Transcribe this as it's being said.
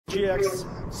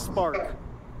DGX Spark.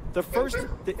 The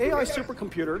AI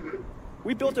supercomputer,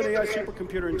 we built an AI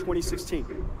supercomputer in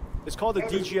 2016. It's called the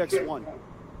DGX1.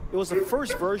 It was the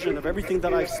first version of everything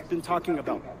that I've been talking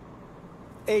about.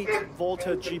 8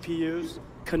 Volta GPUs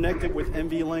connected with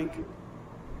NVLink.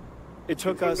 It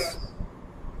took us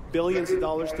billions of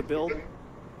dollars to build.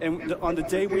 And on the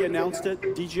day we announced it,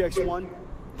 DGX1,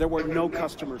 there were no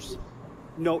customers,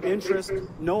 no interest,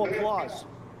 no applause,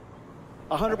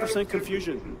 100%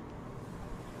 confusion.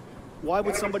 Why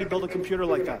would somebody build a computer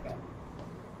like that?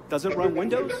 Does it run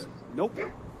Windows? Nope.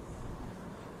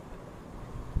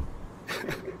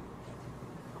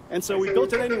 And so we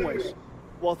built it anyways.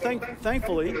 Well,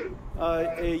 thankfully,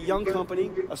 a young company,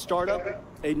 a startup,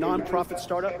 a nonprofit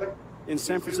startup in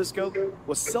San Francisco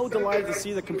was so delighted to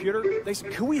see the computer. They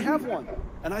said, "Can we have one?"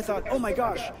 And I thought, oh my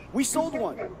gosh, we sold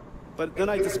one. But then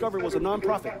I discovered it was a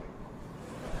nonprofit.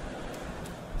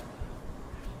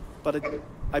 But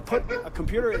I put a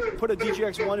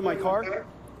DGX1 in my car,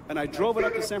 and I drove it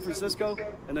up to San Francisco,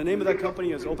 and the name of that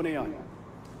company is OpenAI.